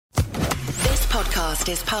podcast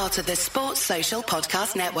is part of the Sports Social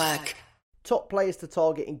Podcast Network. Top players to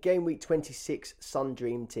target in Game Week 26 Sun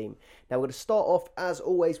Dream Team. Now we're going to start off, as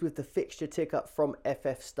always, with the fixture ticker from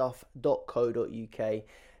ffstuff.co.uk.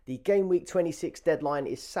 The Game Week 26 deadline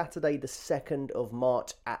is Saturday the 2nd of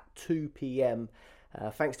March at 2 p.m.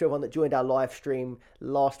 Thanks to everyone that joined our live stream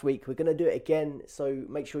last week. We're going to do it again, so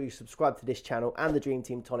make sure you subscribe to this channel and the Dream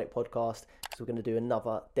Team Tonic podcast, because we're going to do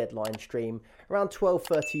another deadline stream around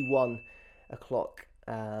 12:31 o'clock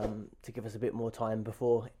to give us a bit more time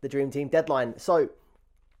before the Dream Team deadline. So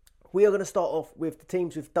we are going to start off with the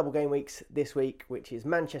teams with double game weeks this week, which is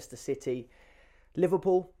Manchester City,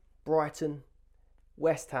 Liverpool, Brighton,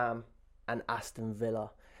 West Ham and Aston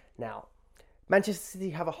Villa. Now, Manchester City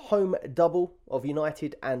have a home double of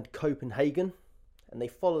United and Copenhagen, and they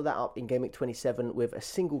follow that up in Game Week 27 with a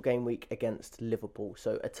single game week against Liverpool.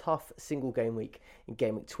 So a tough single game week in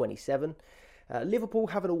Game Week 27. Liverpool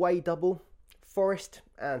have an away double, Forest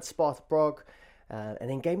and Sparta Prague. And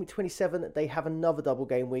in Game Week 27, they have another double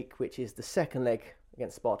game week, which is the second leg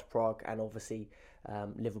against Sparta Prague and obviously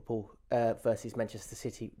Liverpool versus Manchester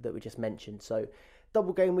City that we just mentioned. So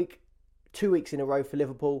double game week, 2 weeks in a row for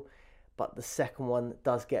Liverpool, but the second one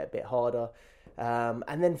does get a bit harder.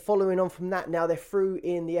 And then following on from that, now they're through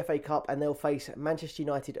in the FA Cup and they'll face Manchester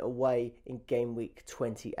United away in Game Week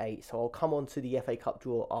 28. So I'll come on to the FA Cup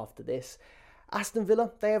draw after this. Aston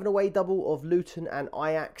Villa, they have an away double of Luton and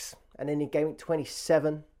Ajax. And then in Game Week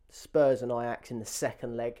 27, Spurs and Ajax in the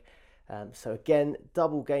second leg. So again,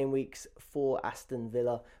 double game weeks for Aston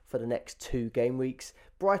Villa for the next 2 game weeks.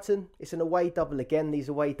 Brighton, it's an away double again. These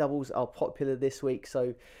away doubles are popular this week.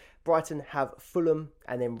 So Brighton have Fulham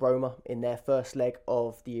and then Roma in their first leg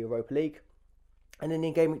of the Europa League. And then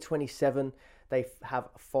in Game Week 27, they have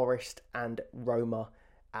Forest and Roma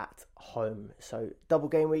at home. So double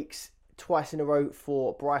game weeks twice in a row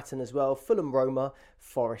for Brighton as well. Fulham Roma,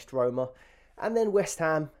 Forest Roma. And then West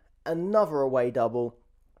Ham, another away double.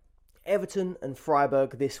 Everton and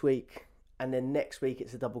Freiburg this week. And then next week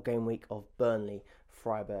it's a double game week of Burnley,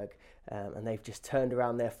 Freiburg. And they've just turned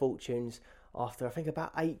around their fortunes after, I think,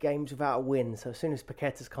 about 8 games without a win. So as soon as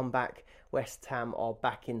Paqueta's come back, West Ham are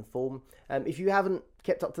back in form. If you haven't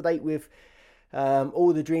kept up to date with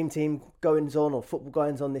all the Dream Team goings on or football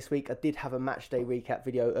goings on this week, I did have a match day recap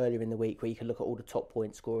video earlier in the week where you can look at all the top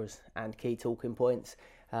point scorers and key talking points.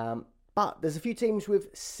 But there's a few teams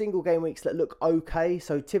with single game weeks that look okay.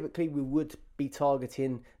 So typically we would be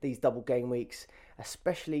targeting these double game weeks,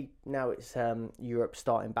 especially now it's Europe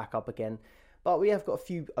starting back up again. But we have got a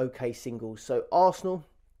few okay singles. So Arsenal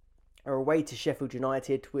are away to Sheffield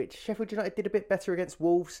United, which Sheffield United did a bit better against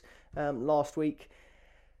Wolves last week.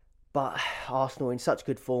 But Arsenal in such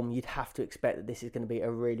good form, you'd have to expect that this is going to be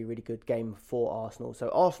a really, really good game for Arsenal. So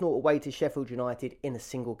Arsenal away to Sheffield United in a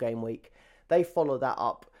single game week. They follow that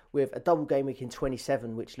up with a double game week in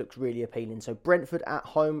 27, which looks really appealing. So Brentford at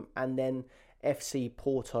home and then FC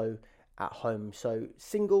Porto at home. So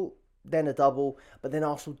single, then a double. But then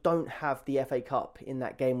Arsenal don't have the FA Cup in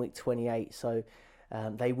that game week 28. So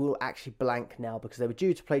they will actually blank now because they were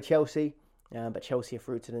due to play Chelsea. But Chelsea are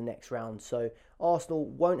through to the next round. So Arsenal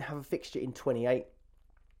won't have a fixture in 28.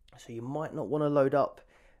 So you might not want to load up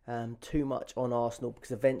too much on Arsenal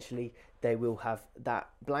because eventually they will have that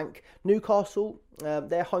blank. Newcastle,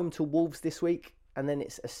 they're home to Wolves this week. And then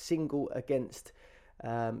it's a single against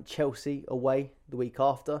Chelsea away the week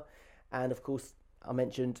after. And of course, I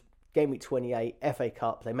mentioned Game Week 28, FA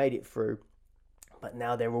Cup. They made it through. But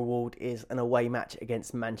now their reward is an away match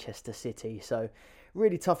against Manchester City. So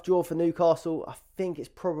really tough draw for Newcastle. I think it's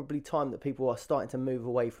probably time that people are starting to move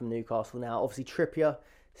away from Newcastle now. Obviously, Trippier,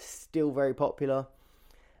 still very popular.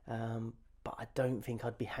 But I don't think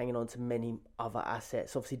I'd be hanging on to many other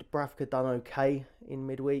assets. Obviously, Dubravka done okay in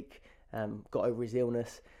midweek. Got over his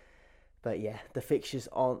illness. But yeah, the fixtures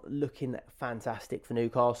aren't looking fantastic for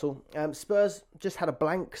Newcastle. Spurs just had a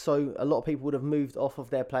blank, so a lot of people would have moved off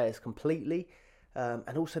of their players completely.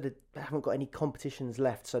 And also they haven't got any competitions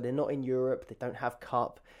left, so they're not in Europe, they don't have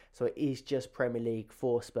Cup, so it is just Premier League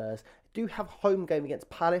for Spurs. They do have a home game against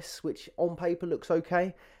Palace, which on paper looks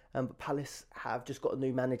okay, but Palace have just got a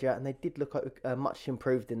new manager and they did look much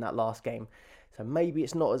improved in that last game. So maybe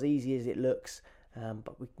it's not as easy as it looks,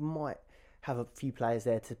 but we might have a few players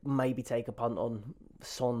there to maybe take a punt on,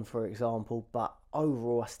 Son for example. But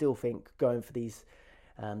overall I still think going for these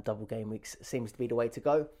double game weeks seems to be the way to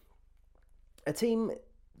go. A team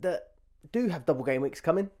that do have double game weeks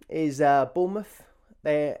coming is Bournemouth.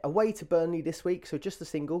 They're away to Burnley this week, so just a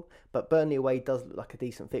single, but Burnley away does look like a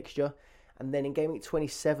decent fixture. And then in Game Week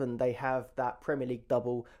 27, they have that Premier League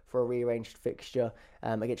double for a rearranged fixture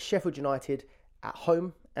against Sheffield United at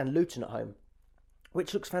home and Luton at home.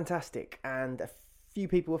 which looks fantastic. And a few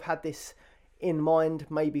people have had this in mind,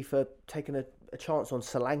 maybe for taking a chance on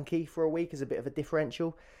Solanke for a week as a bit of a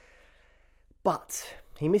differential. But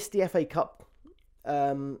he missed the FA Cup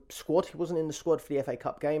squad. He wasn't in the squad for the FA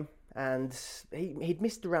Cup game, and he'd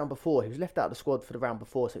missed the round before. He was left out of the squad for the round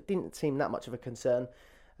before, so it didn't seem that much of a concern.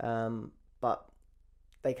 But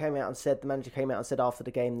the manager came out and said after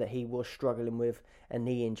the game that he was struggling with a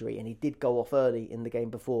knee injury, and he did go off early in the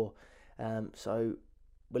game before. So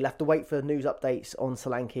we'll have to wait for news updates on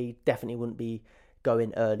Solanke. Definitely wouldn't be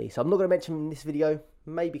going early. So I'm not going to mention him in this video.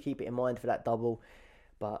 Maybe keep it in mind for that double.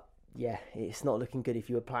 But yeah, it's not looking good if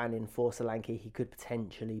you were planning for Solanke. He could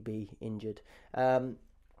potentially be injured. Then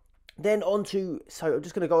I'm just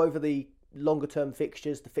going to go over the longer term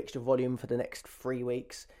fixtures, the fixture volume for the next 3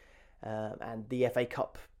 weeks. And the FA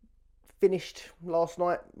Cup finished last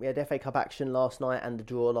night. We had FA Cup action last night and the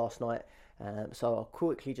draw last night. So I'll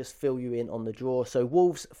quickly just fill you in on the draw. So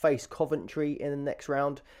Wolves face Coventry in the next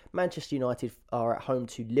round. Manchester United are at home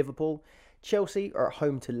to Liverpool. Chelsea are at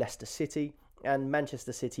home to Leicester City. And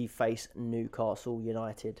Manchester City face Newcastle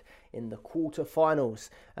United in the quarter-finals.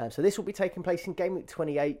 So this will be taking place in Game Week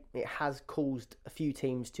 28. It has caused a few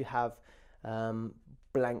teams to have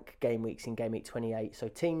blank game weeks in Game Week 28. So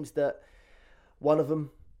teams that one of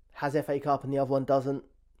them has FA Cup and the other one doesn't,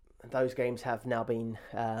 those games have now been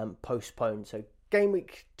postponed. So Game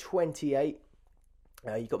Week 28,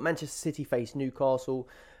 you've got Manchester City face Newcastle,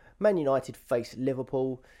 Man United face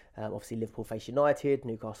Liverpool, obviously Liverpool face United,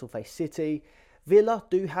 Newcastle face City. Villa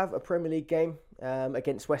do have a Premier League game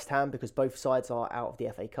against West Ham because both sides are out of the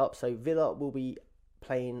FA Cup. So Villa will be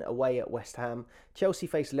playing away at West Ham. Chelsea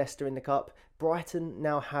face Leicester in the Cup. Brighton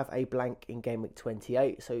now have a blank in Game Week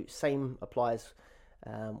 28. So same applies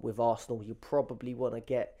with Arsenal. You probably want to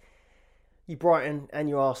get your Brighton and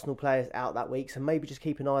your Arsenal players out that week. So maybe just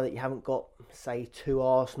keep an eye that you haven't got, say, 2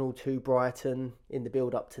 Arsenal, 2 Brighton in the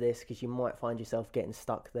build-up to this, because you might find yourself getting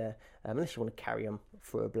stuck there, unless you want to carry them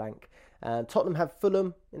through a blank. Tottenham have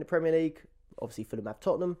Fulham in the Premier League. Obviously, Fulham have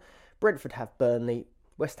Tottenham. Brentford have Burnley.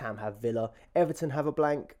 West Ham have Villa. Everton have a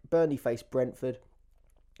blank. Burnley face Brentford.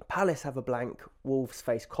 Palace have a blank. Wolves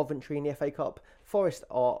face Coventry in the FA Cup. Forest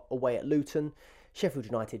are away at Luton. Sheffield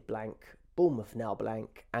United blank. Bournemouth now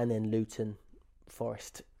blank. And then Luton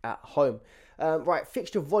Forest at home. Right,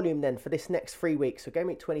 fixture volume then for this next 3 weeks. So Game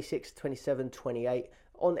Week 26, 27, 28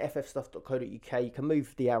 on ffstuff.co.uk. You can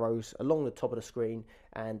move the arrows along the top of the screen,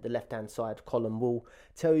 and the left-hand side column will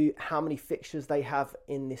tell you how many fixtures they have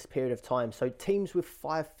in this period of time. So teams with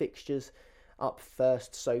 5 fixtures up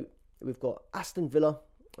first. So we've got Aston Villa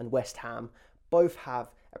and West Ham. Both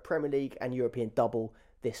have a Premier League and European double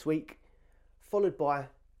this week, followed by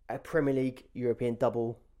a Premier League European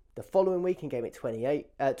double the following week in Game Week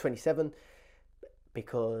 27,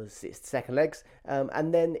 because it's the second legs.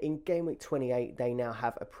 And then in Game Week 28, they now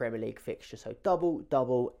have a Premier League fixture. So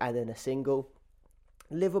double, and then a single.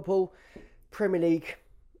 Liverpool, Premier League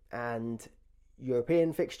and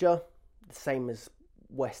European fixture, the same as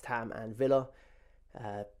West Ham and Villa.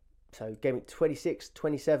 So Game Week 26,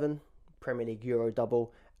 27, Premier League Euro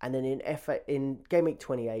double. And then in Game Week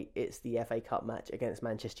 28, it's the FA Cup match against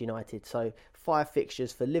Manchester United. So 5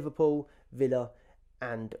 fixtures for Liverpool, Villa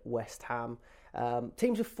and West Ham.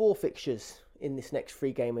 Teams with 4 fixtures in this next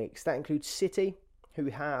 3 game weeks. That includes City, who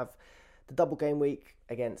have the double game week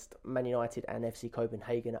against Man United and FC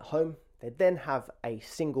Copenhagen at home. They then have a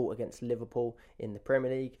single against Liverpool in the Premier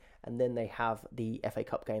League. And then they have the FA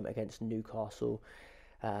Cup game against Newcastle.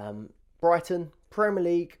 Brighton, Premier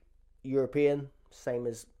League, European, same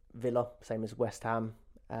as Villa, same as West Ham,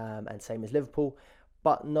 and same as Liverpool,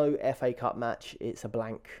 but no FA Cup match. It's a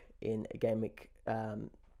blank in Game Week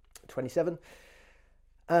 27.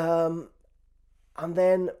 And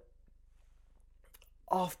then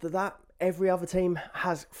after that, every other team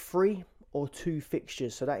has 3 or 2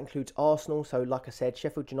 fixtures. So that includes Arsenal. So like I said,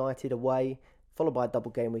 Sheffield United away, followed by a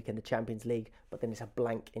double game week in the Champions League, but then it's a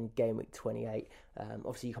blank in Game Week 28.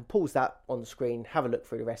 Obviously, you can pause that on the screen, have a look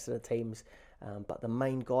through the rest of the teams. But the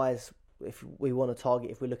main guys, if we want to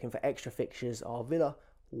target, if we're looking for extra fixtures, are Villa,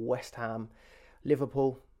 West Ham,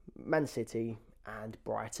 Liverpool, Man City, and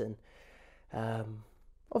Brighton.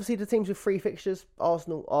 Obviously, the teams with 3 fixtures,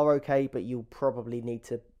 Arsenal, are okay, but you'll probably need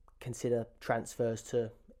to consider transfers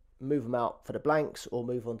to move them out for the blanks or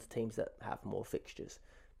move on to teams that have more fixtures.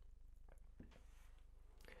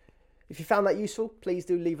 If you found that useful, please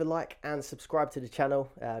do leave a like and subscribe to the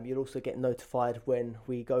channel. You'll also get notified when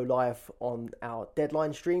we go live on our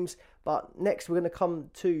deadline streams. But next, we're going to come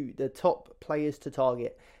to the top players to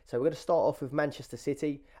target. So we're going to start off with Manchester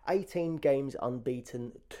City. 18 games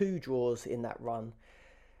unbeaten, 2 draws in that run.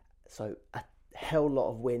 So a hell lot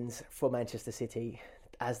of wins for Manchester City,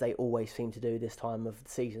 as they always seem to do this time of the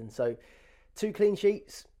season. So 2 clean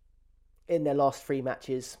sheets in their last 3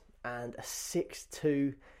 matches and a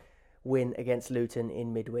 6-2 win against Luton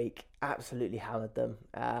in midweek. Absolutely hammered them.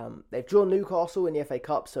 They've drawn Newcastle in the FA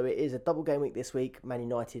Cup, so it is a double game week this week. Man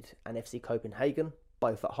United and FC Copenhagen,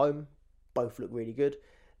 both at home. Both look really good.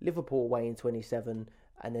 Liverpool away in 27,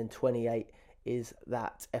 and then 28 is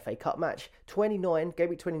that FA Cup match. 29, game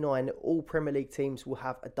week 29, all Premier League teams will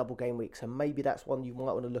have a double game week, so maybe that's one you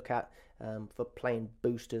might want to look at for playing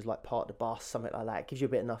boosters like Part the Bus, something like that. It gives you a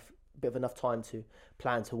bit of enough time to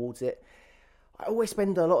plan towards it. I always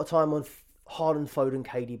spend a lot of time on Haaland, Foden,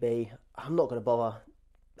 KDB. I'm not going to bother.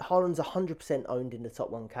 Haaland's 100% owned in the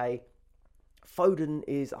top 1k. Foden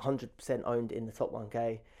is 100% owned in the top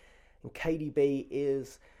 1k. And KDB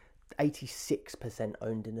is 86%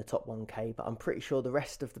 owned in the top 1k. But I'm pretty sure the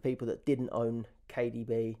rest of the people that didn't own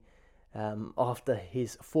KDB after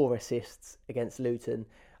his 4 assists against Luton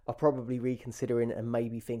are probably reconsidering and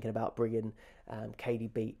maybe thinking about bringing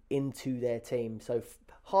KDB into their team. So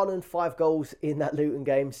Haaland, 5 goals in that Luton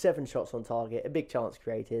game, 7 shots on target, a big chance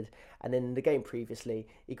created. And then in the game previously,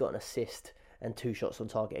 he got an assist and 2 shots on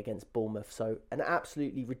target against Bournemouth. So an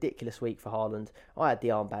absolutely ridiculous week for Haaland. I had the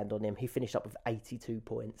armband on him. He finished up with 82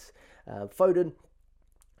 points. Foden,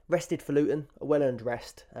 rested for Luton, a well-earned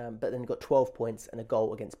rest, but then got 12 points and a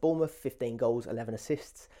goal against Bournemouth, 15 goals, 11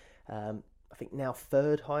 assists. I think now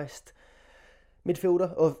third highest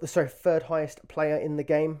player in the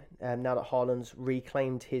game, now that Haaland's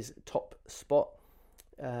reclaimed his top spot.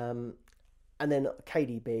 And then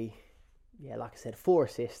KDB, like I said, 4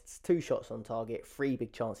 assists, 2 shots on target, 3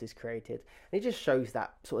 big chances created. And it just shows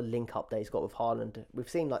that sort of link up that he's got with Haaland. We've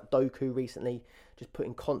seen like Doku recently just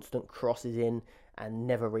putting constant crosses in and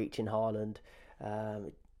never reaching Haaland.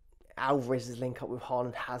 Alvarez's link up with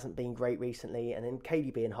Haaland hasn't been great recently, and then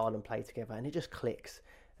KDB and Haaland play together and it just clicks.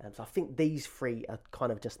 So I think these 3 are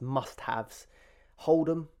kind of just must-haves. Hold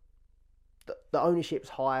them. The ownership's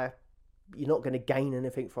higher. You're not going to gain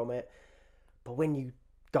anything from it. But when you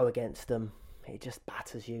go against them, it just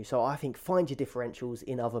batters you. So I think find your differentials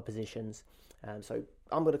in other positions. So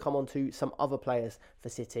I'm going to come on to some other players for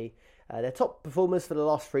City. Their top performers for the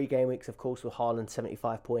last 3 game weeks, of course, were Haaland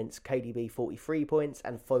 75 points, KDB 43 points,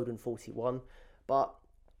 and Foden 41. But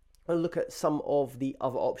I'll look at some of the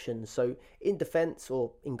other options. So in defence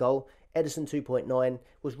or in goal, Ederson 2.9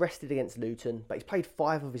 was rested against Luton, but he's played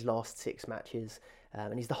 5 of his last 6 matches.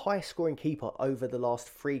 And he's the highest scoring keeper over the last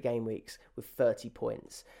 3 game weeks with 30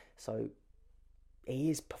 points. So he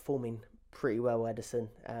is performing pretty well, Ederson,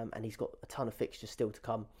 and he's got a ton of fixtures still to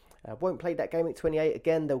come. Won't play that game at 28.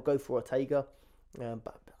 Again, they'll go for Ortega,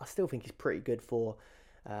 but I still think he's pretty good for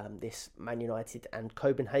this Man United and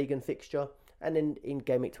Copenhagen fixture. And then in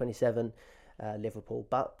game week 27, Liverpool.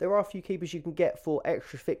 But there are a few keepers you can get for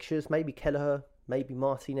extra fixtures. Maybe Kelleher, maybe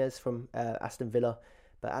Martinez from Aston Villa.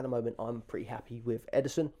 But at the moment, I'm pretty happy with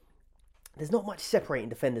Ederson. There's not much separating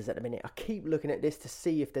defenders at the minute. I keep looking at this to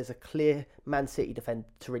see if there's a clear Man City defender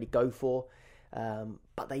to really go for.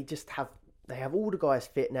 But they have all the guys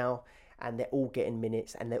fit now, and they're all getting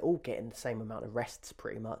minutes, and they're all getting the same amount of rests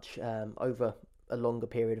pretty much over a longer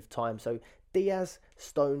period of time. So Diaz,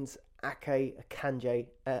 Stones, Ake,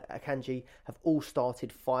 Akanji have all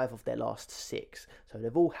started 5 of their last 6. So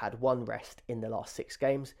they've all had 1 rest in the last 6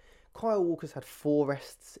 games. Kyle Walker's had 4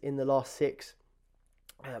 rests in the last 6.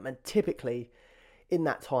 And typically, in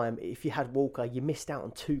that time, if you had Walker, you missed out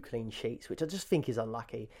on 2 clean sheets, which I just think is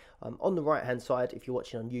unlucky. On the right-hand side, if you're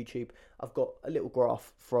watching on YouTube, I've got a little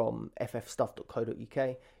graph from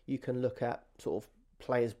ffstuff.co.uk. You can look at sort of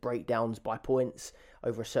players' breakdowns by points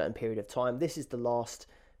over a certain period of time. This is the last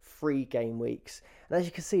 3 game weeks. And as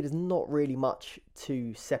you can see, there's not really much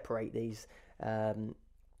to separate these.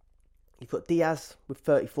 You've got Diaz with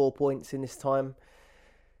 34 points in this time.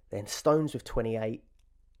 Then Stones with 28.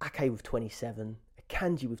 Ake with 27.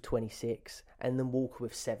 Akanji with 26. And then Walker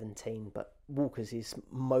with 17. But Walker's is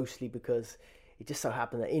mostly because it just so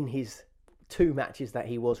happened that in his 2 matches that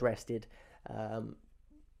he was rested,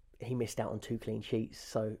 he missed out on 2 clean sheets.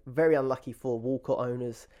 So very unlucky for Walker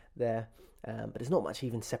owners there. But there's not much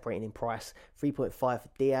even separating in price. 3.5 for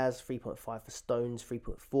Diaz, 3.5 for Stones,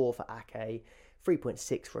 3.4 for Ake,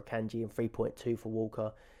 3.6 for Akanji, and 3.2 for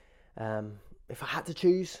Walker. If I had to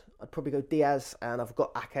choose, I'd probably go Diaz, and I've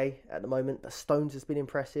got Ake at the moment. But Stones has been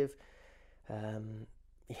impressive.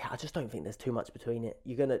 I just don't think there's too much between it.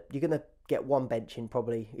 You're gonna get 1 bench in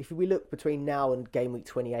probably. If we look between now and game week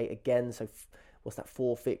 28 again, so what's that,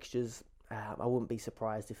 4 fixtures? I wouldn't be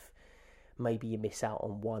surprised if maybe you miss out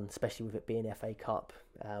on one, especially with it being FA Cup.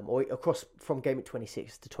 Or across from game week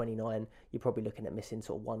 26 to 29, you're probably looking at missing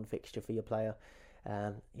sort of one fixture for your player.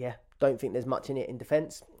 Don't think there's much in it in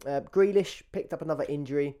defence. Grealish picked up another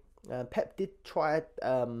injury. Pep did try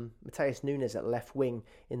Matheus Nunes at left wing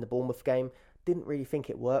in the Bournemouth game. Didn't really think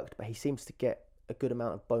it worked, but he seems to get a good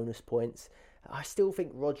amount of bonus points. I still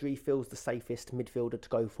think Rodri feels the safest midfielder to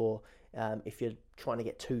go for if you're trying to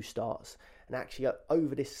get 2 starts. And actually,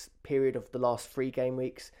 over this period of the last 3 game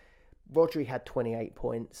weeks, Rodri had 28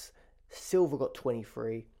 points, Silva got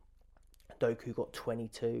 23, Doku got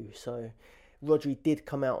 22. So Rodri did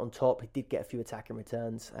come out on top. He did get a few attacking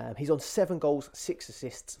returns. He's on 7 goals, 6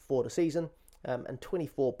 assists for the season, and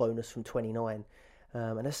 24 bonus from 29.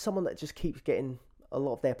 And as someone that just keeps getting a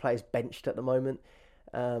lot of their players benched at the moment,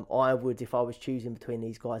 I would, if I was choosing between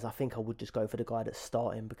these guys, I think I would just go for the guy that's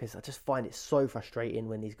starting, because I just find it so frustrating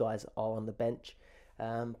when these guys are on the bench.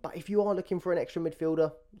 But if you are looking for an extra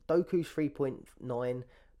midfielder, Doku's 3.9,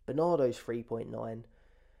 Bernardo's 3.9.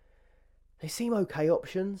 They seem okay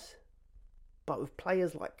options, but with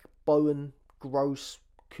players like Bowen, Gross,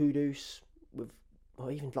 Kudus,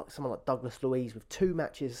 or even like someone like Douglas Luiz with 2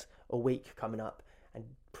 matches a week coming up and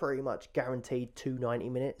pretty much guaranteed 290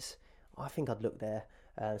 minutes, I think I'd look there.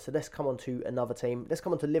 So let's come on to another team. Let's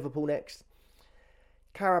come on to Liverpool next.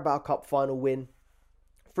 Carabao Cup final win,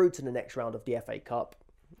 through to the next round of the FA Cup.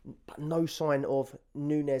 But no sign of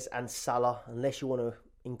Nunes and Salah, unless you want to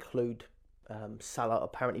include Salah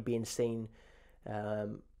apparently being seen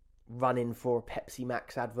running for a Pepsi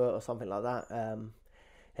Max advert or something like that.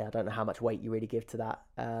 I don't know how much weight you really give to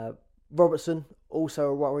that. Robertson, also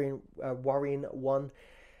a worrying one.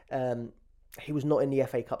 He was not in the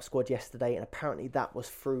FA Cup squad yesterday, and apparently that was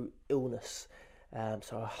through illness.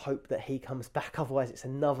 So I hope that he comes back. Otherwise, it's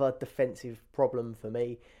another defensive problem for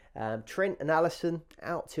me. Trent and Alisson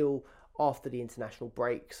out till after the international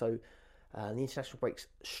break. So the international break's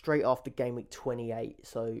straight after game week 28.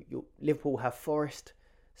 So Liverpool have Forest,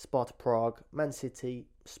 Sparta Prague, Man City,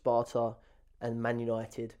 Sparta, and Man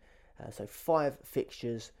United. So 5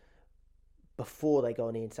 fixtures before they go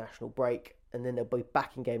on the international break. And then they'll be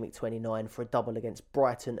back in game week 29 for a double against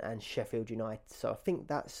Brighton and Sheffield United. So I think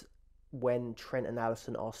that's when Trent and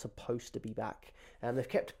Alisson are supposed to be back. They've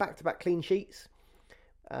kept back-to-back clean sheets,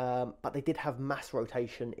 but they did have mass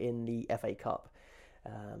rotation in the FA Cup.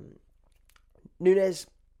 Nunes,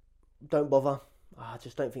 don't bother. I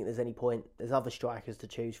just don't think there's any point. There's other strikers to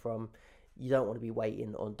choose from. You don't want to be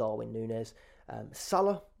waiting on Darwin Nunes.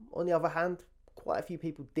 Salah, on the other hand, quite a few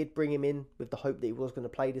people did bring him in with the hope that he was going to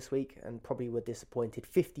play this week and probably were disappointed.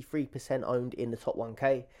 53% owned in the top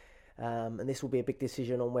 1K. And this will be a big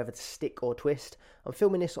decision on whether to stick or twist. I'm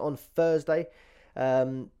filming this on Thursday.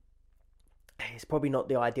 It's probably not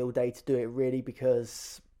the ideal day to do it really,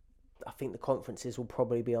 because I think the conferences will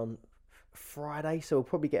probably be on Friday, so we'll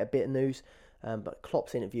probably get a bit of news. But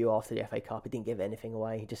Klopp's interview after the FA Cup, he didn't give anything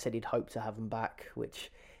away. He just said he'd hope to have him back, which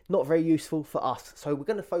not very useful for us. So we're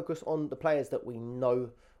going to focus on the players that we know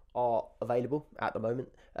are available at the moment.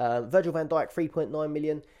 Virgil van Dijk, 3.9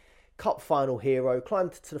 million. Cup final hero,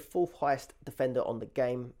 climbed to the 4th highest defender on the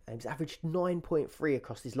game, and he's averaged 9.3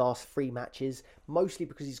 across his last 3 matches, mostly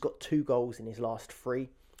because he's got 2 goals in his last 3.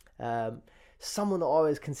 Someone that I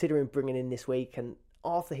was considering bringing in this week, and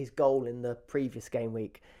after his goal in the previous game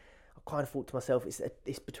week, I kind of thought to myself,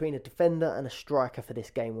 it's between a defender and a striker for this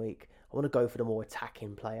game week. I want to go for the more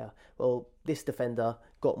attacking player. Well, this defender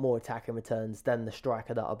got more attacking returns than the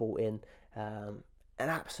striker that I bought in. An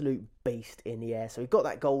absolute beast in the air. So he got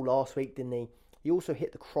that goal last week, didn't he? He also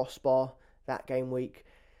hit the crossbar that game week.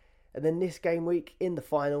 And then this game week, in the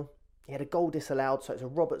final, he had a goal disallowed. So it's a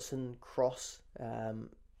Robertson cross and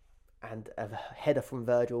a header from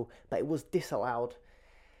Virgil. But it was disallowed.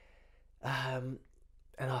 And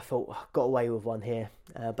I thought, got away with one here.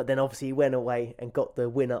 But then obviously he went away and got the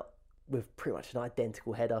winner with pretty much an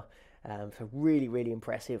identical header. So really, really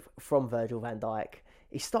impressive from Virgil van Dijk.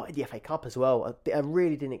 He started the FA Cup as well. I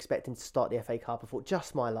really didn't expect him to start the FA Cup. I thought,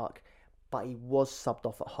 just my luck. But he was subbed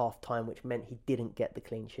off at half-time, which meant he didn't get the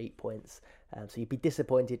clean sheet points. So you'd be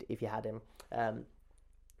disappointed if you had him.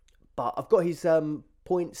 But I've got his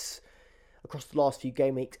points across the last few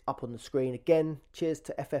game weeks up on the screen. Again, cheers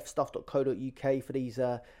to ffstuff.co.uk for these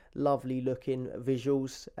lovely looking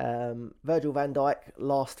visuals. Virgil van Dijk,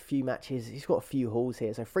 last few matches, he's got a few hauls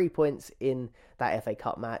here. So 3 points in that FA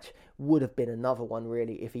Cup match. Would have been another one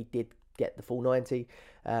really if he did get the full 90.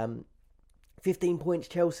 15 points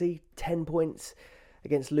Chelsea, 10 points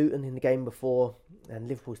against Luton in the game before. And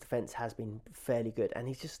Liverpool's defence has been fairly good. And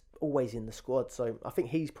he's just always in the squad. So I think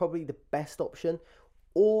he's probably the best option.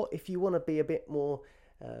 Or if you want to be a bit more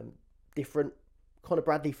different. Conor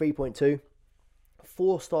Bradley, 3.2.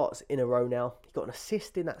 4 starts in a row now. He got an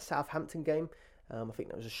assist in that Southampton game. I think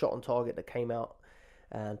that was a shot on target that came out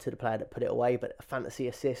to the player that put it away, but a fantasy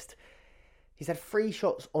assist. He's had 3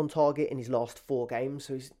 shots on target in his last 4 games,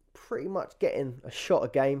 so he's pretty much getting a shot a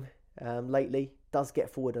game lately. Does get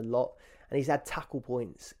forward a lot, and he's had tackle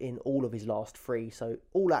points in all of his last 3. So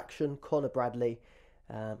all action, Conor Bradley.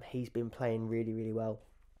 He's been playing really, really well.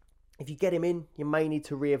 If you get him in, you may need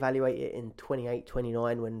to reevaluate it in 28,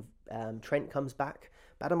 29 when Trent comes back.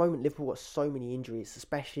 But at the moment, Liverpool got so many injuries,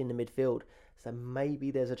 especially in the midfield. So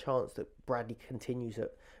maybe there's a chance that Bradley continues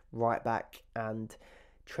at right back and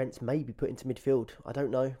Trent's maybe put into midfield. I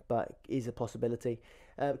don't know, but it is a possibility.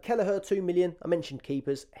 Kelleher, 2 million. I mentioned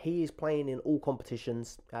keepers. He is playing in all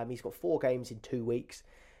competitions. He's got 4 games in 2 weeks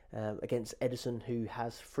against Edison, who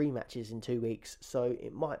has 3 matches in 2 weeks. So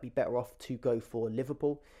it might be better off to go for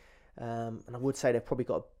Liverpool. And I would say they've probably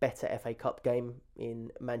got a better FA Cup game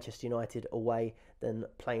in Manchester United away than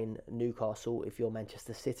playing Newcastle if you're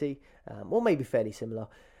Manchester City, or maybe fairly similar.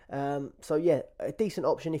 So yeah, a decent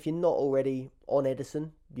option. If you're not already on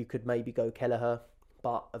Edison, you could maybe go Kelleher,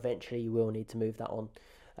 but eventually you will need to move that on.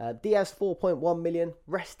 Diaz, 4.1 million,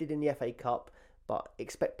 rested in the FA Cup, but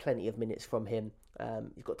expect plenty of minutes from him.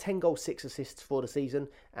 He's got 10 goals, 6 assists for the season,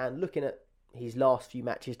 and looking at his last few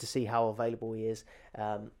matches to see how available he is,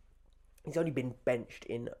 he's only been benched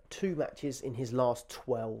in 2 matches in his last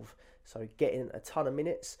 12, so getting a ton of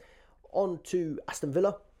minutes. On to Aston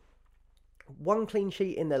Villa. 1 clean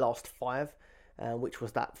sheet in their last 5, which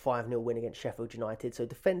was that 5-0 win against Sheffield United. So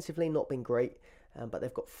defensively not been great, but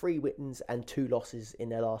they've got 3 wins and 2 losses in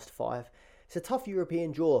their last 5. It's a tough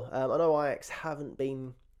European draw. I know Ajax haven't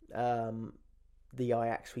been the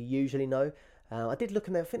Ajax we usually know. I did look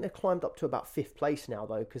and I think they've climbed up to about 5th place now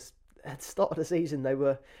though, because at the start of the season they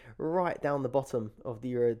were right down the bottom of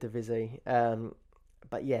the Eredivisie.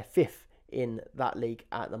 But yeah, 5th in that league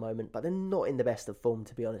at the moment, but they're not in the best of form,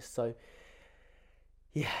 to be honest. So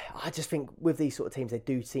yeah, I just think with these sort of teams, they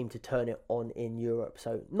do seem to turn it on in Europe.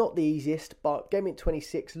 So not the easiest, but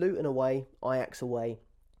GW26, Luton away, Ajax away.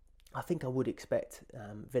 I think I would expect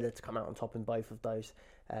Villa to come out on top in both of those.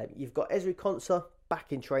 You've got Ezri Konsa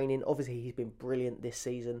back in training. Obviously, he's been brilliant this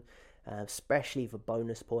season, especially for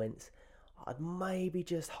bonus points. I'd maybe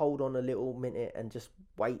just hold on a little minute and just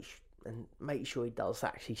wait and make sure he does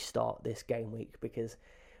actually start this game week, because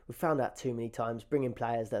we've found out too many times bringing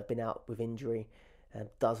players that have been out with injury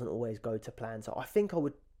doesn't always go to plan. So I think I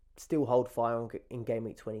would still hold fire in game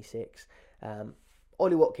week 26.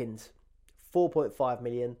 Ollie Watkins, 4.5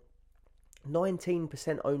 million,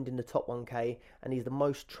 19% owned in the top 1k, and he's the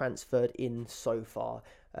most transferred in so far.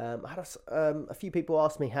 I had a few people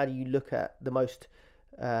ask me, how do you look at the most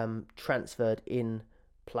transferred in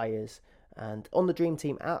players? And on the Dream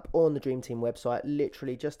Team app or on the Dream Team website,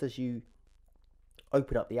 literally just as you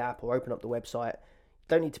open up the app or open up the website,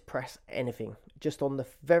 don't need to press anything. Just on the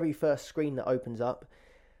very first screen that opens up,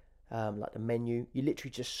 like the menu, you literally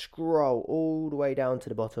just scroll all the way down to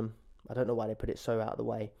the bottom. I don't know why they put it so out of the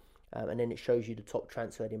way. And then it shows you the top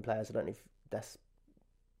transferred in players. I don't know if that's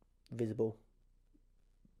visible.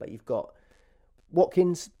 But you've got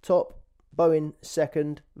Watkins top, Bowen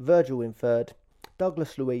second, Virgil in third,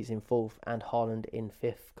 Douglas Luiz in fourth, and Haaland in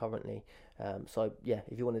 5th currently. So yeah,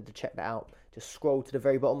 if you wanted to check that out, just scroll to the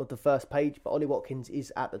very bottom of the first page. But Ollie Watkins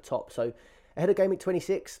is at the top. So ahead of game week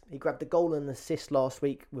 26, he grabbed a goal and an assist last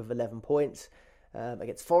week with 11 points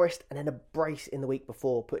against Forest, and then a brace in the week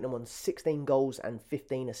before, putting him on 16 goals and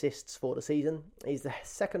 15 assists for the season. He's the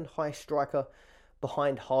second highest striker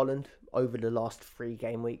behind Haaland over the last 3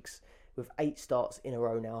 game weeks, with 8 starts in a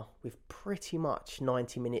row now, with pretty much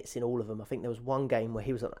 90 minutes in all of them. I think there was one game where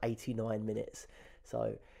he was on 89 minutes.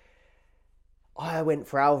 So I went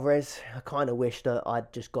for Alvarez. I kind of wish that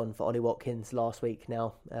I'd just gone for Ollie Watkins last week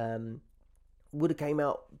now. Would have came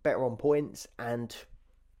out better on points and,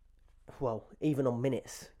 well, even on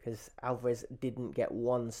minutes, because Alvarez didn't get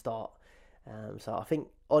 1 start. So I think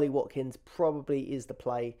Ollie Watkins probably is the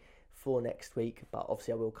play for next week, but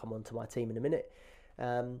obviously I will come on to my team in a minute.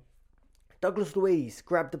 Douglas Luiz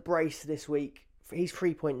grabbed the brace this week. He's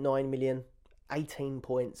 3.9 million, 18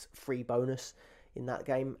 points, 3 bonus in that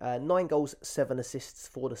game. 9 goals, 7 assists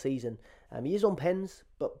for the season. He is on pens,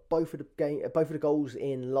 but both of the goals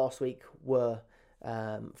in last week were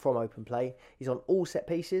from open play. He's on all set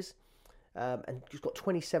pieces, and he's got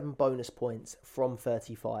 27 bonus points from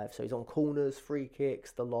 35. So he's on corners, free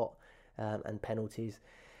kicks, the lot, and penalties.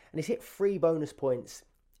 And he's hit 3 bonus points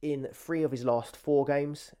in 3 of his last 4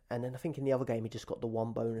 games. And then I think in the other game he just got the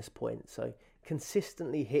 1 bonus point. So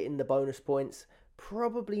consistently hitting the bonus points,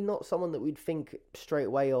 probably not someone that we'd think straight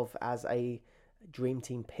away of as a dream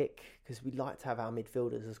team pick, because we like to have our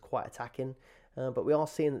midfielders as quite attacking. But we are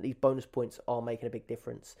seeing that these bonus points are making a big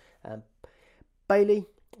difference. Bailey,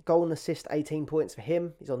 goal and assist, 18 points for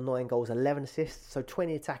him. He's on 9 goals, 11 assists. So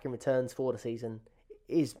 20 attacking returns for the season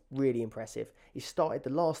is really impressive. He's started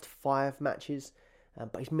the last 5 matches,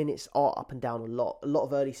 but his minutes are up and down a lot. A lot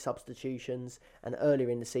of early substitutions, and earlier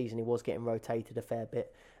in the season he was getting rotated a fair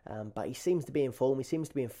bit. But he seems to be in form. He seems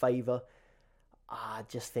to be in favour. I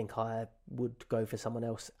just think I would go for someone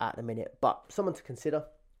else at the minute, but someone to consider.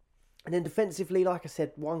 And then defensively, like I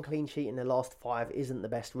said, 1 clean sheet in the last 5 isn't the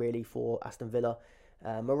best really for Aston Villa.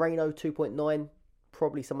 Moreno, 2.9,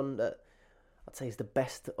 probably someone that I'd say is the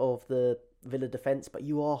best of the Villa defence, but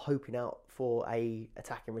you are hoping out for a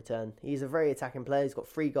attacking return. He's a very attacking player. He's got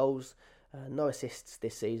 3 goals, no assists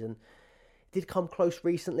this season. Did come close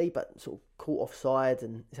recently, but sort of caught offside,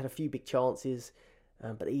 and he's had a few big chances.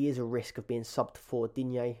 But he is a risk of being subbed for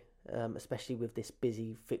Digne, especially with this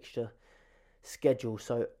busy fixture schedule.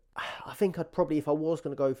 So I think I'd probably, if I was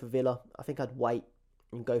going to go for Villa, I think I'd wait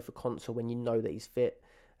and go for Consul when you know that he's fit.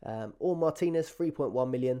 Or Martinez, 3.1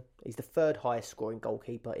 million. He's the 3rd highest scoring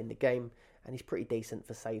goalkeeper in the game, and he's pretty decent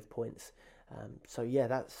for save points. So yeah,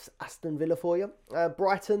 that's Aston Villa for you.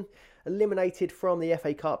 Brighton, eliminated from the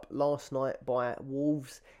FA Cup last night by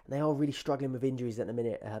Wolves, and they are really struggling with injuries at the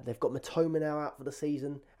minute. They've got Matoma now out for the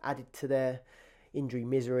season, added to their injury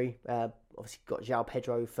misery. Obviously got João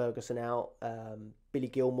Pedro, Ferguson out, Billy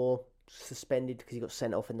Gilmore suspended because he got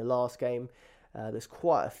sent off in the last game. There's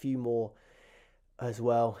quite a few more as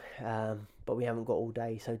well, but we haven't got all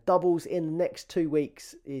day. So doubles in the next 2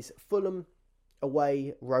 weeks is Fulham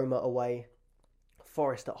away, Roma away,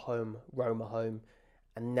 Forest at home, Roma home,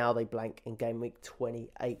 and now they blank in game week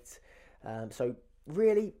 28. So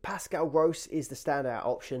really, Pascal Gross is the standout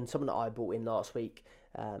option, someone that I brought in last week.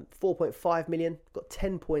 4.5 million, got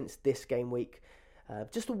 10 points this game week.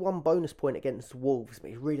 Just a 1 bonus point against Wolves, but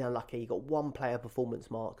he's really unlucky. He got 1 player performance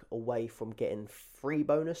mark away from getting 3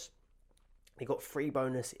 bonus. He got 3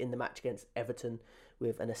 bonus in the match against Everton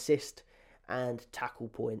with an assist and tackle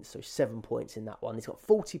points, so 7 points in that one. He's got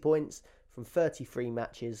 40 points from 33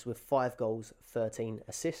 matches with 5 goals, 13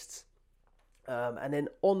 assists. And then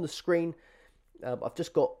on the screen, I've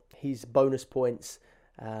just got his bonus points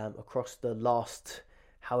across the last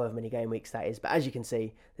however many game weeks that is. But as you can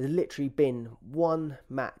see, there's literally been 1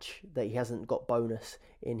 match that he hasn't got bonus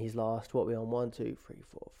in his last, what are we on? 1, 2, 3,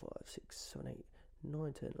 4, 5, 6, 7, 8,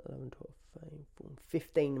 9, 10, 11, 12, 13, 14,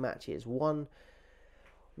 15 matches.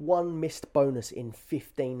 One missed bonus in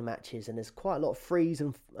 15 matches, and there's quite a lot of 3s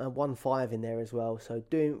and 1-5 in there as well. So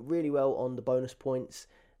doing really well on the bonus points,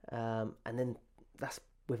 and then that's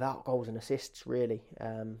without goals and assists really.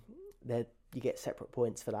 You get separate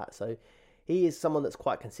points for that. So he is someone that's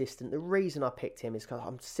quite consistent. The reason I picked him is because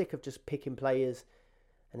I'm sick of just picking players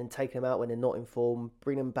and then taking them out when they're not in form,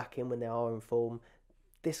 bring them back in when they are in form.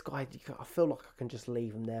 This guy, I feel like I can just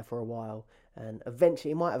leave him there for a while, and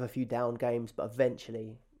eventually he might have a few down games, but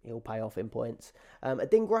eventually he'll pay off in points.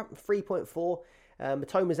 Adingra, 3.4.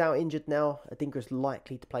 Matoma's out injured now. Adingra's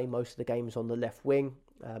likely to play most of the games on the left wing.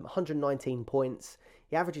 119 points.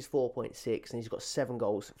 He averages 4.6, and he's got 7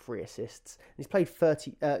 goals, 3 assists. And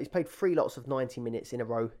he's played 3 lots of 90 minutes in a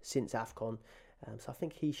row since AFCON. So I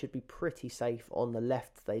think he should be pretty safe on the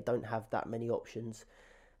left. They don't have that many options.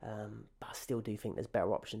 But I still do think there's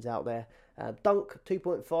better options out there. Dunk,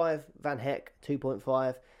 2.5. Van Heck,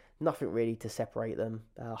 2.5. Nothing really to separate them.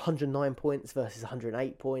 109 points versus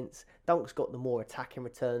 108 points. Dunk's got the more attacking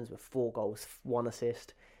returns with 4 goals, 1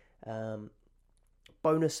 assist.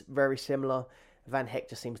 Bonus, very similar. Van Heck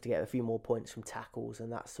just seems to get a few more points from tackles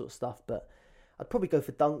and that sort of stuff. But I'd probably go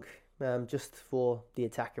for Dunk just for the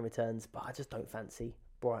attacking returns. But I just don't fancy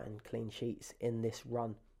Brighton clean sheets in this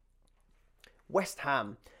run. West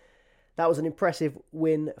Ham. That was an impressive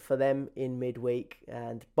win for them in midweek,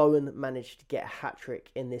 and Bowen managed to get a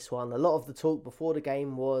hat-trick in this one. A lot of the talk before the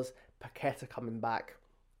game was Paqueta coming back,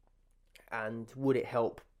 and would it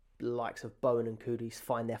help the likes of Bowen and Kudus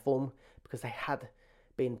find their form, because they had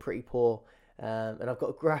been pretty poor. And I've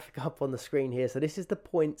got a graphic up on the screen here. So this is the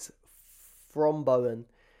points from Bowen.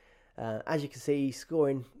 As you can see, he's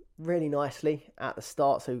scoring really nicely at the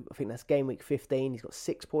start. So I think that's game week 15. He's got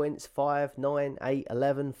 6 points, 5, 9, 8,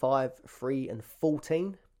 11, 5, 3 and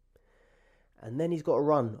 14. And then he's got a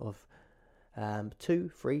run of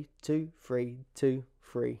 2, 3, 2, 3, 2,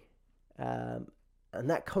 3. And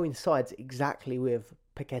that coincides exactly with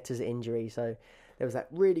Paqueta's injury. So there was that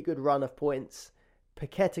really good run of points.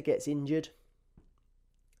 Paqueta gets injured.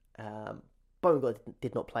 Bowen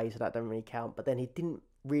did not play, so that doesn't really count. But then he didn't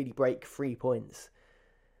really break 3 points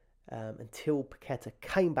until Paqueta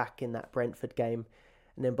came back in that Brentford game,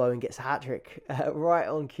 and then Bowen gets a hat-trick right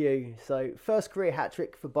on cue. So first career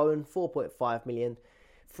hat-trick for Bowen, 4.5 million,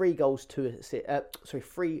 3 goals,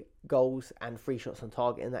 3 goals and 3 shots on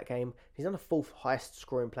target in that game. He's on the 4th highest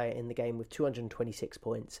scoring player in the game with 226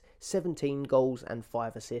 points, 17 goals and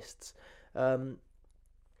 5 assists.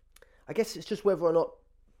 I guess it's just whether or not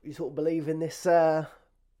you sort of believe in this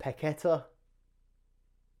Paqueta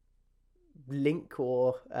link,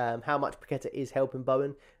 or how much Paqueta is helping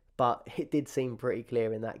Bowen, but it did seem pretty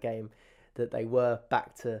clear in that game that they were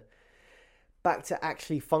back to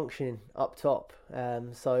actually functioning up top.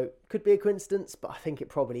 So could be a coincidence, but I think it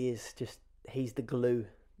probably is just he's the glue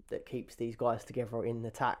that keeps these guys together in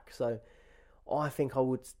attack. So I think I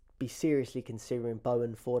would be seriously considering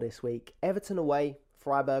Bowen for this week. Everton away,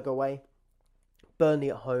 Freiburg away, Burnley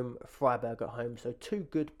at home, Freiburg at home. So 2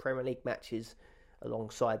 good Premier League matches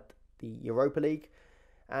alongside the Europa League.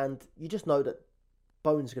 And you just know that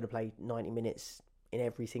Bowen's going to play 90 minutes in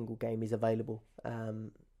every single game he's available.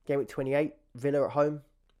 Game week 28, Villa at home.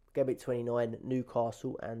 Game week 29,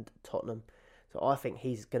 Newcastle and Tottenham. So I think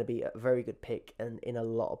he's going to be a very good pick and in a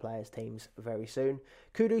lot of players' teams very soon.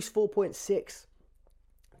 Kudus 4.6.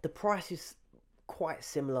 The price is quite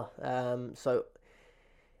similar. So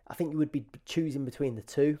I think you would be choosing between the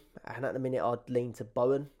two. And at the minute, I'd lean to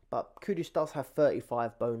Bowen. But Kudus does have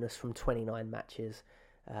 35 bonus from 29 matches.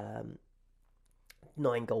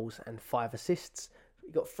 9 goals and 5 assists.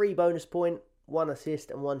 He got 3 bonus point, 1 assist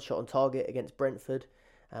and 1 shot on target against Brentford.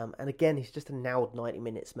 And again, he's just a nailed 90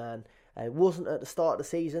 minutes man. It wasn't at the start of the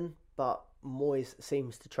season, but Moyes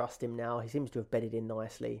seems to trust him now. He seems to have bedded in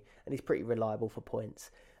nicely, and he's pretty reliable for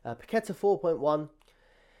points. Paqueta 4.1.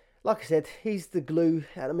 Like I said, he's the glue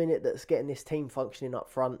at the minute that's getting this team functioning up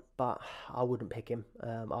front, but I wouldn't pick him.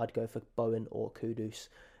 I'd go for Bowen or Kudus.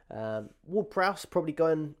 Ward-Prowse probably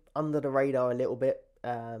going under the radar a little bit.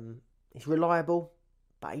 He's reliable,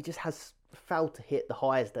 but he just has failed to hit the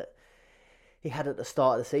highs that he had at the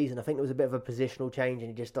start of the season. I think there was a bit of a positional change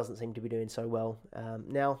and he just doesn't seem to be doing so well.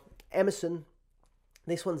 Now, Emerson,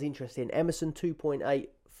 this one's interesting. Emerson 2.8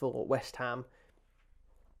 for West Ham.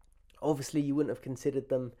 Obviously, you wouldn't have considered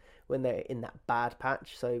them when they're in that bad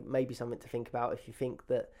patch, so maybe something to think about if you think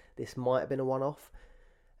that this might have been a one-off.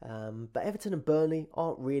 But Everton and Burnley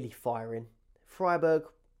aren't really firing. Freiburg,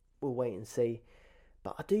 we'll wait and see.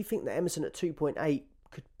 But I do think that Emerson at 2.8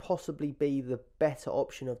 could possibly be the better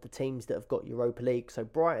option of the teams that have got Europa League. So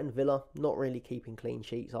Brighton, Villa, not really keeping clean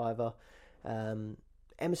sheets either.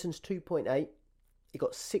 Emerson's 2.8. He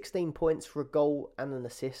got 16 points for a goal and an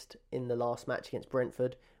assist in the last match against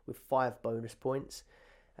Brentford with 5 bonus points.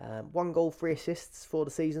 1 goal, 3 assists for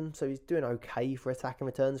the season. So he's doing okay for attacking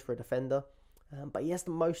returns for a defender. But he has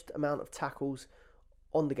the most amount of tackles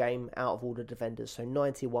on the game out of all the defenders. So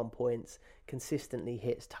 91 points, consistently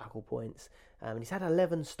hits tackle points. And he's had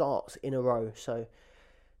 11 starts in a row. So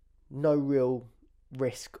no real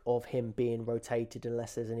risk of him being rotated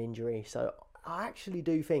unless there's an injury. So I actually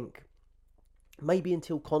do think maybe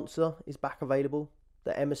until Konsa is back available,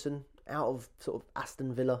 that Emerson, out of sort of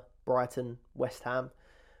Aston Villa, Brighton, West Ham,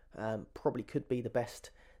 probably could be the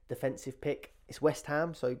best defensive pick. It's West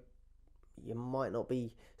Ham, so you might not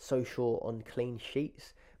be so sure on clean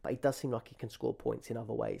sheets, but he does seem like he can score points in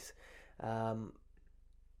other ways.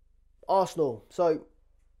 Arsenal, so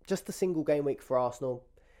just a single game week for Arsenal.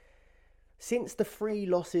 Since the 3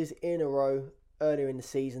 losses in a row earlier in the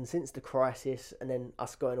season, since the crisis, and then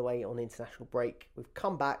us going away on international break, we've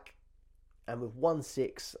come back and we've won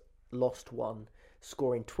 6, lost 1,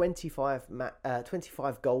 scoring 25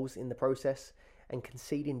 goals in the process and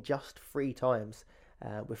conceding just 3 times,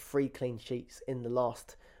 with 3 clean sheets in the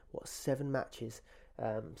last 7 matches.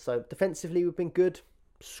 So defensively we've been good,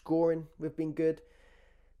 scoring we've been good.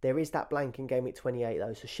 There is that blank in game week 28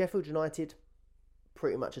 though. So Sheffield United,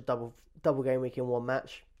 pretty much a double game week in one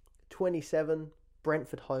match. 27,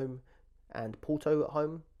 Brentford home and Porto at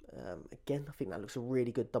home. Again, I think that looks a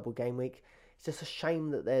really good double game week. It's just a shame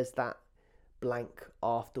that there's that blank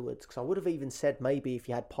afterwards, because I would have even said maybe if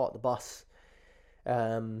you had part of the bus,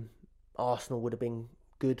 Arsenal would have been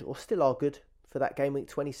good, or still are good, for that game week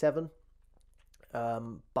 27.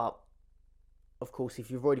 But of course, if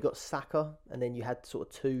you've already got Saka and then you had sort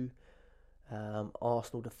of 2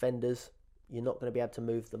 Arsenal defenders, you're not going to be able to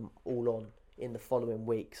move them all on in the following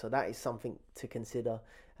week. So that is something to consider.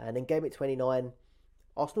 And then game week 29,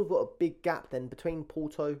 Arsenal have got a big gap then between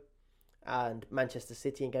Porto and Manchester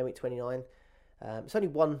City in game week 29. It's only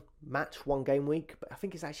 1 match, 1 game week, but I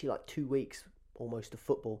think it's actually like 2 weeks almost of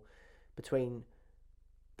football between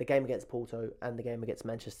the game against Porto and the game against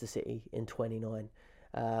Manchester City in 29.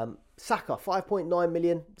 Saka, 5.9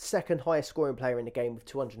 million, second highest scoring player in the game with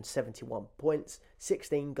 271 points,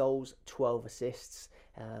 16 goals, 12 assists.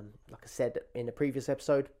 Like I said in the previous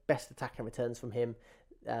episode, best attacking returns from him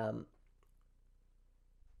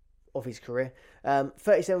of his career.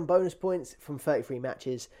 37 bonus points from 33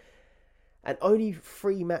 matches, and only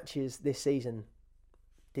 3 matches this season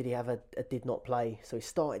did he have a did not play. So he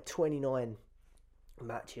started 29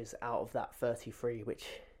 matches out of that 33, which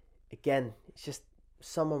again, it's just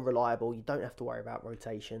someone reliable. You don't have to worry about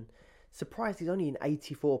rotation. Surprised he's only in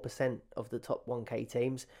 84% of the top 1k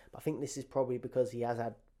teams, but I think this is probably because he has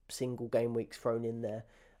had single game weeks thrown in there,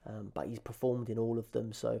 but he's performed in all of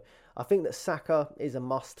them. So I think that Saka is a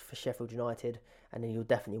must for Sheffield United, and then you'll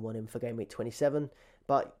definitely want him for game week 27,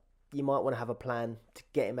 but you might want to have a plan to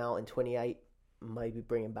get him out in 28, maybe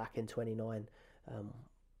bring him back in 29.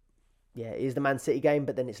 It is the Man City game,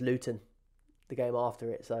 but then it's Luton the game after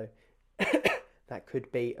it, so that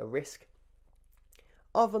could be a risk.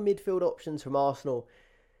 Other midfield options from Arsenal,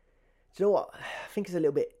 do you know what? I think it's a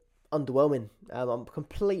little bit underwhelming. I'm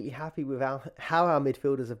completely happy with how our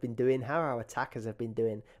midfielders have been doing, how our attackers have been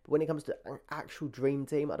doing. But when it comes to an actual dream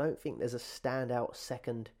team, I don't think there's a standout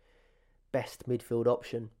second best midfield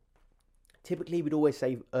option. Typically, we'd always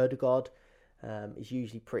say Ødegaard is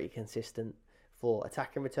usually pretty consistent for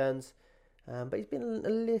attacking returns. But he's been a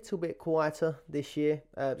little bit quieter this year.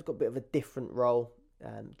 He's got a bit of a different role.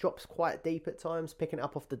 Drops quite deep at times, picking it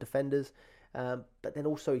up off the defenders. But then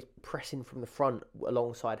also he's pressing from the front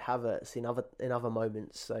alongside Havertz in other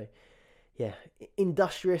moments. So, yeah,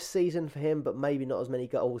 industrious season for him, but maybe not as many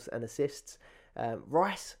goals and assists.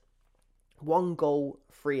 Rice, 1 goal,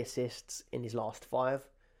 3 assists in his last 5.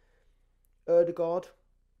 Ødegaard,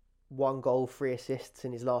 1 goal, 3 assists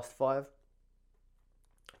in his last 5.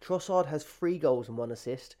 Trossard has 3 goals and 1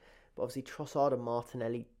 assist, but obviously Trossard and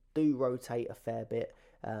Martinelli do rotate a fair bit.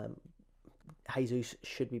 Jesus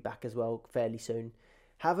should be back as well fairly soon.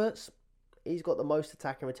 Havertz, he's got the most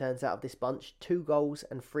attacking returns out of this bunch, 2 goals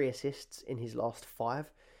and 3 assists in his last 5.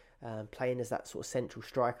 Playing as that sort of central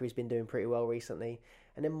striker, he's been doing pretty well recently.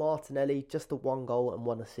 And then Martinelli, just the 1 goal and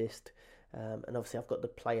 1 assist. And obviously I've got the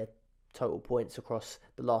player total points across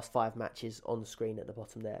the last 5 matches on the screen at the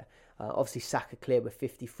bottom there. Obviously Saka clear with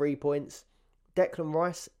 53 points. Declan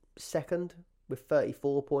Rice second with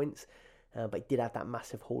 34 points, but he did have that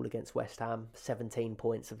massive haul against West Ham. 17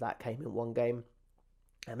 points of that came in 1 game.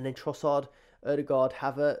 And then Trossard, Ødegaard,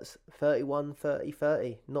 Havertz, 31, 30,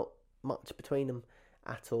 30. Not much between them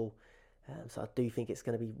at all. So I do think it's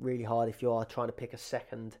going to be really hard if you are trying to pick a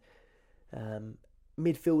second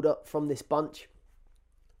midfielder from this bunch.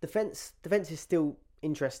 Defence is still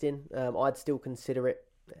interesting. I'd still consider it.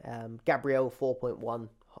 Gabriel, 4.1,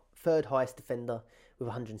 third highest defender with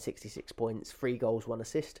 166 points, 3 goals, 1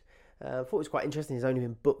 assist. I thought it was quite interesting. He's only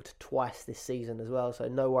been booked twice this season as well, so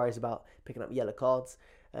no worries about picking up yellow cards.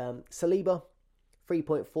 Saliba,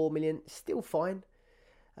 3.4 million, still fine,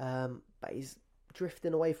 but he's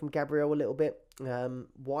drifting away from Gabriel a little bit.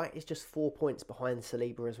 White is just 4 points behind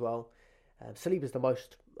Saliba as well. Saliba's the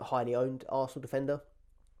most highly owned Arsenal defender.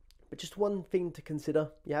 But just one thing to consider,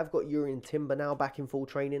 you have got Urian Timber now back in full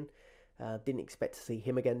training. Didn't expect to see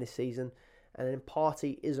him again this season. And then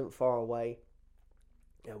Partey isn't far away.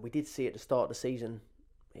 We did see at the start of the season,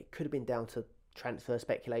 it could have been down to transfer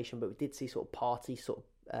speculation, but we did see sort of Partey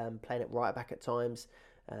playing at right back at times.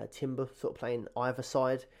 Timber sort of playing either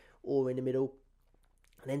side or in the middle.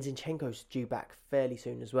 And then Zinchenko's due back fairly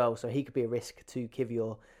soon as well, so he could be a risk to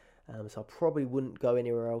Kivior. So I probably wouldn't go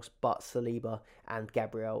anywhere else but Saliba and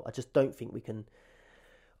Gabriel. I just don't think we can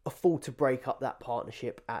afford to break up that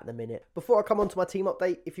partnership at the minute. Before I come on to my team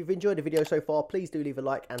update, if you've enjoyed the video so far, please do leave a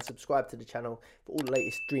like and subscribe to the channel for all the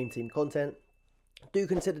latest Dream Team content. Do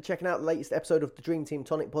consider checking out the latest episode of the Dream Team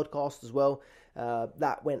Tonic podcast as well.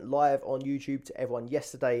 That went live on YouTube to everyone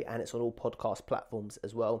yesterday, and it's on all podcast platforms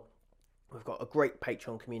as well. We've got a great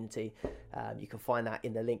Patreon community. You can find that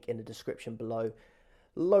in the link in the description below.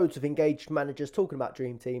 Loads of engaged managers talking about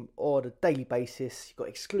Dream Team on a daily basis. You've got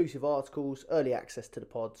exclusive articles, early access to the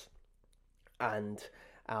pods, and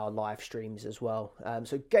our live streams as well.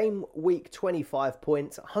 So game week 25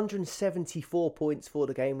 points, 174 points for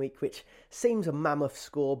the game week, which seems a mammoth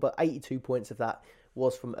score, but 82 points of that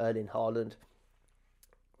was from Erling Haaland.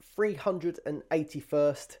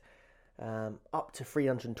 381st up to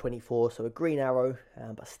 324, so a green arrow,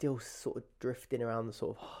 but still sort of drifting around the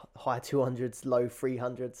sort of high 200s, low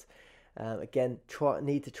 300s. Again,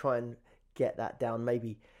 need to try and get that down,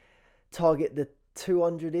 maybe target the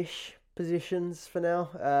 200-ish positions for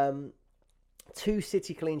now. 2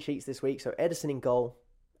 City clean sheets this week, so Ederson in goal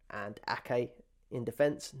and Ake in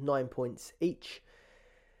defence, 9 points each.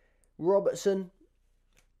 Robertson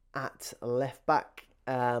at left back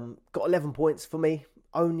got 11 points for me.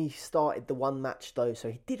 Only started the one match though, so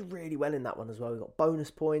he did really well in that one as well. He got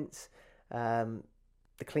bonus points,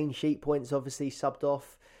 the clean sheet points obviously subbed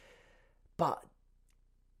off, but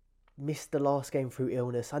missed the last game through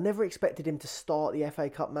illness. I never expected him to start the FA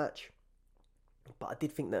Cup match, but I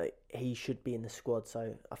did think that he should be in the squad,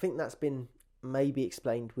 so I think that's been maybe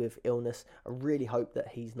explained with illness. I really hope that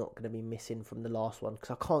he's not going to be missing from the last one,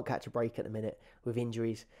 because I can't catch a break at the minute with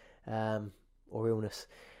injuries or illness.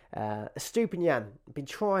 Estupiñán, been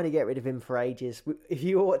trying to get rid of him for ages. If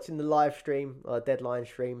you were watching the live stream or deadline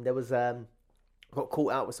stream, there was got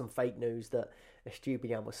caught out with some fake news that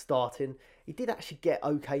Estupiñán was starting. He did actually get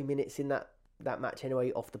okay minutes in that match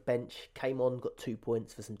anyway, off the bench. Came on, got 2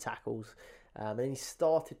 points for some tackles. And then he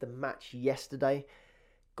started the match yesterday,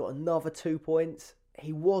 got another 2 points.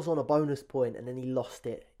 He was on a bonus point and then he lost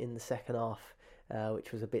it in the second half,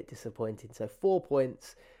 which was a bit disappointing. So 4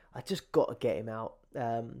 points. I just got to get him out.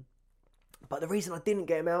 But the reason I didn't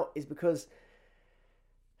get him out is because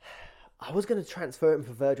I was going to transfer him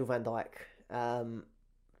for Virgil van Dijk.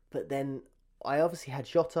 But then I obviously had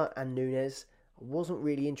Jota and Nunes. I wasn't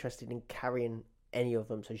really interested in carrying any of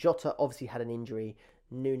them. So Jota obviously had an injury.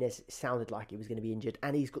 Nunes sounded like he was going to be injured,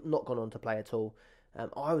 and he's not gone on to play at all.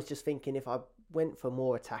 I was just thinking if I went for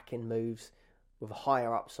more attacking moves with a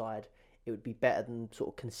higher upside, it would be better than sort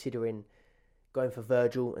of considering going for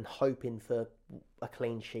Virgil and hoping for a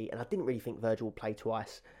clean sheet. And I didn't really think Virgil would play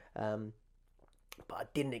twice, but I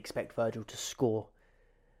didn't expect Virgil to score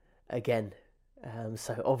again.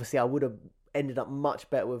 So obviously I would have ended up much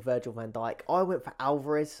better with Virgil van Dijk. I went for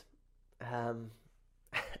Alvarez, and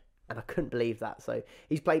I couldn't believe that. So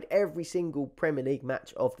he's played every single Premier League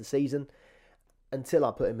match of the season until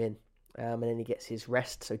I put him in, and then he gets his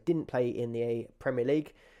rest. So didn't play in the Premier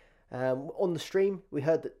League. On the stream, we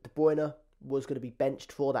heard that De Bruyne was going to be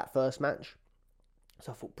benched for that first match.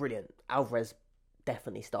 So I thought, brilliant. Alvarez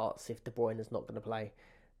definitely starts if De Bruyne is not going to play.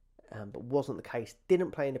 But wasn't the case.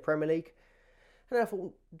 Didn't play in the Premier League. And I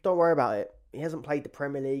thought, don't worry about it. He hasn't played the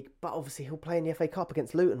Premier League, but obviously he'll play in the FA Cup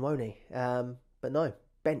against Luton, won't he? But no,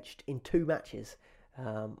 benched in 2 matches.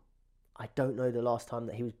 I don't know the last time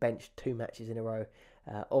that he was benched 2 matches in a row.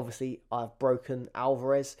 Obviously, I've broken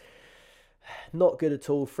Alvarez. Not good at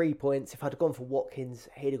all. 3 points. If I'd have gone for Watkins,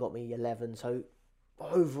 he'd have got me 11. So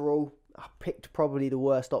overall, I picked probably the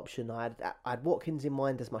worst option. I had Watkins in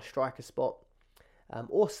mind as my striker spot,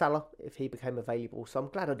 or Salah if he became available. So I'm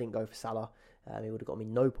glad I didn't go for Salah. He would have got me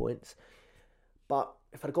no points. But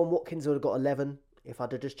if I'd have gone Watkins, I would have got 11. If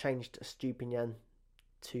I'd have just changed Estupiñán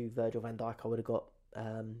to Virgil van Dijk, I would have got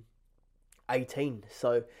 18.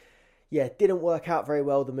 So yeah, didn't work out very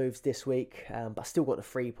well, the moves this week, but I still got the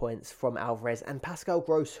 3 points from Alvarez. And Pascal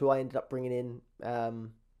Gross, who I ended up bringing in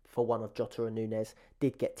for one of Jota and Nunes,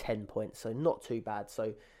 did get 10 points, so not too bad.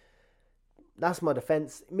 So that's my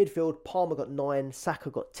defence. Midfield, Palmer got 9, Saka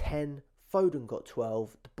got 10, Foden got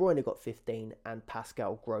 12, De Bruyne got 15, and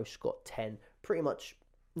Pascal Gross got 10. Pretty much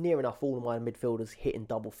near enough all of my midfielders hitting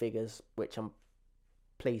double figures, which I'm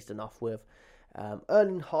pleased enough with.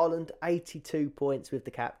 Erling Haaland, 82 points with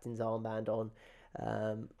the captain's armband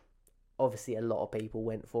on. Obviously, a lot of people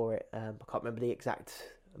went for it. I can't remember the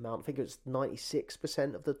exact amount. I think it was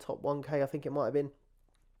 96% of the top 1K, I think it might have been.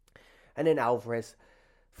 And then Alvarez,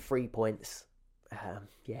 3 points.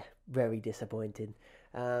 Yeah, very disappointing.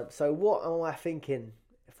 So what am I thinking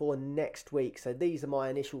for next week? So these are my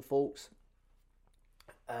initial thoughts.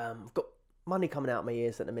 I've got money coming out of my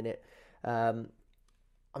ears at the minute.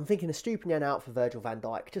 I'm thinking of Estupiñán out for Virgil van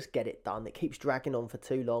Dijk. Just get it done. It keeps dragging on for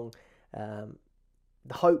too long.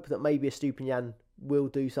 The hope that maybe Estupiñán will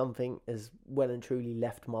do something has well and truly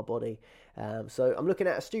left my body. So I'm looking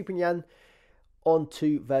at Estupiñán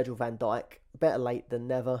onto Virgil van Dijk. Better late than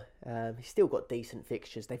never. He's still got decent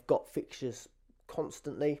fixtures. They've got fixtures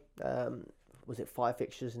constantly. Was it 5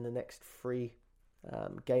 fixtures in the next 3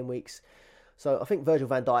 game weeks? So I think Virgil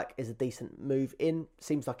van Dijk is a decent move in.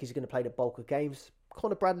 Seems like he's going to play the bulk of games.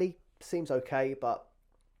 Conor Bradley seems okay, but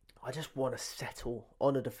I just want to settle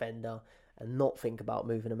on a defender and not think about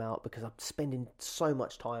moving him out, because I'm spending so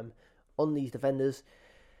much time on these defenders.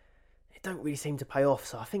 It don't really seem to pay off,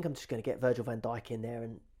 so I think I'm just going to get Virgil van Dijk in there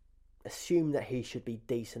and assume that he should be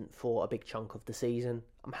decent for a big chunk of the season.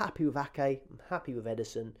 I'm happy with Ake. I'm happy with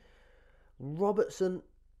Edison. Robertson,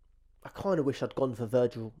 I kind of wish I'd gone for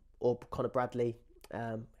Virgil or Conor Bradley.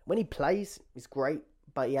 When he plays, he's great,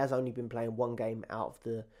 but he has only been playing 1 game out of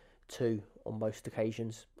the 2 on most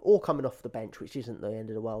occasions, or coming off the bench, which isn't the end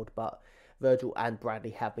of the world. But Virgil and Bradley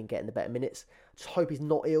have been getting the better minutes. Just hope he's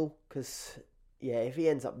not ill, because yeah, if he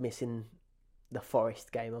ends up missing the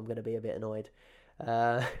Forest game, I'm going to be a bit annoyed.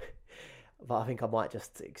 But I think I might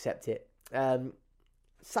just accept it.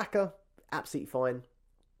 Saka, absolutely fine.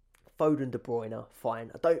 Foden, De Bruyne,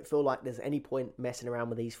 fine. I don't feel like there's any point messing around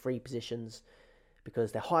with these three positions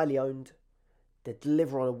because they're highly owned. They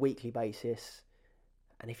deliver on a weekly basis.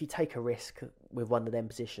 And if you take a risk with one of them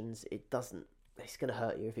positions, it's going to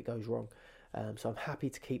hurt you if it goes wrong. So I'm happy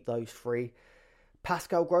to keep those three.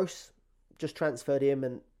 Pascal Gross, just transferred him.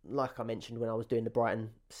 And like I mentioned when I was doing the Brighton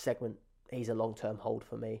segment, he's a long-term hold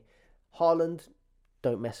for me. Haaland,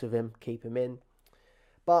 don't mess with him. Keep him in.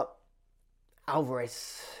 But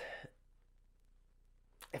Alvarez,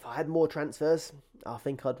 if I had more transfers, I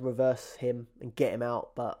think I'd reverse him and get him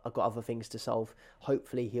out. But I've got other things to solve.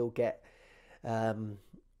 Hopefully he'll get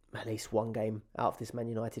at least one game out of this Man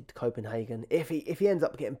United Copenhagen. If he ends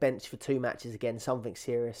up getting benched for 2 matches again, something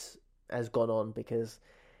serious has gone on because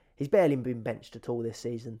he's barely been benched at all this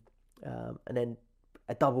season. And then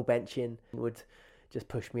a double benching would just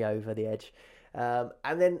push me over the edge.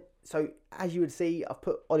 And then, so as you would see, I've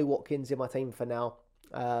put Ollie Watkins in my team for now.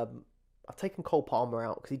 I've taken Cole Palmer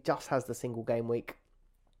out because he just has the single game week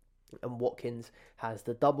and Watkins has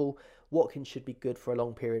the double. Watkins should be good for a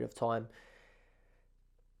long period of time.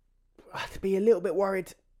 I have to be a little bit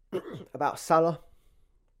worried about Salah,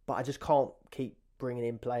 but I just can't keep bringing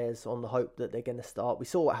in players on the hope that they're going to start. We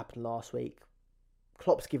saw what happened last week.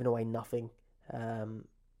 Klopp's giving away nothing.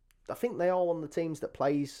 I think they are one of the teams that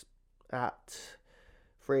plays at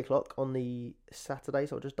 3 o'clock on the Saturday,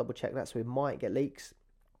 so I'll just double check that, so we might get leaks.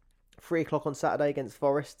 3 o'clock on Saturday against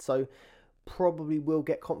Forest, so probably will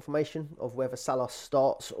get confirmation of whether Salah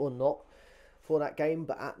starts or not for that game,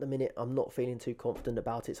 but at the minute I'm not feeling too confident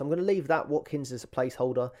about it, so I'm going to leave that Watkins as a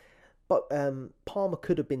placeholder. But Palmer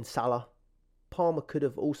could have been Salah. Palmer could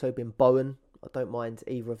have also been Bowen. I don't mind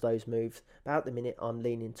either of those moves, but at the minute I'm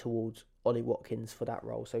leaning towards Ollie Watkins for that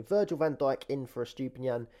role. So Virgil van Dijk in for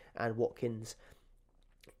Estupinian and Watkins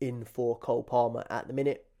in for Cole Palmer at the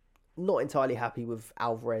minute. Not entirely happy with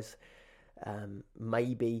Alvarez.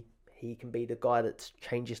 Maybe he can be the guy that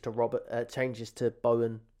changes to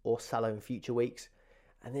Bowen or Salah in future weeks.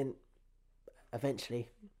 And then eventually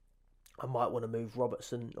I might want to move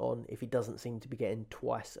Robertson on if he doesn't seem to be getting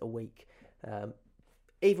twice a week.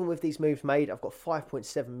 Even with these moves made, I've got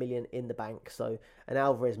 5.7 million in the bank. So an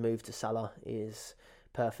Alvarez move to Salah is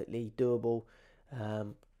perfectly doable.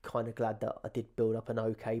 Kind of glad that I did build up an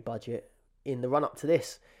okay budget in the run-up to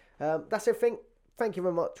this. That's everything. Thank you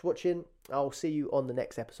very much for watching. I'll see you on the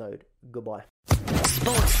next episode. Goodbye.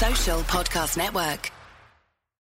 Sports Social Podcast Network.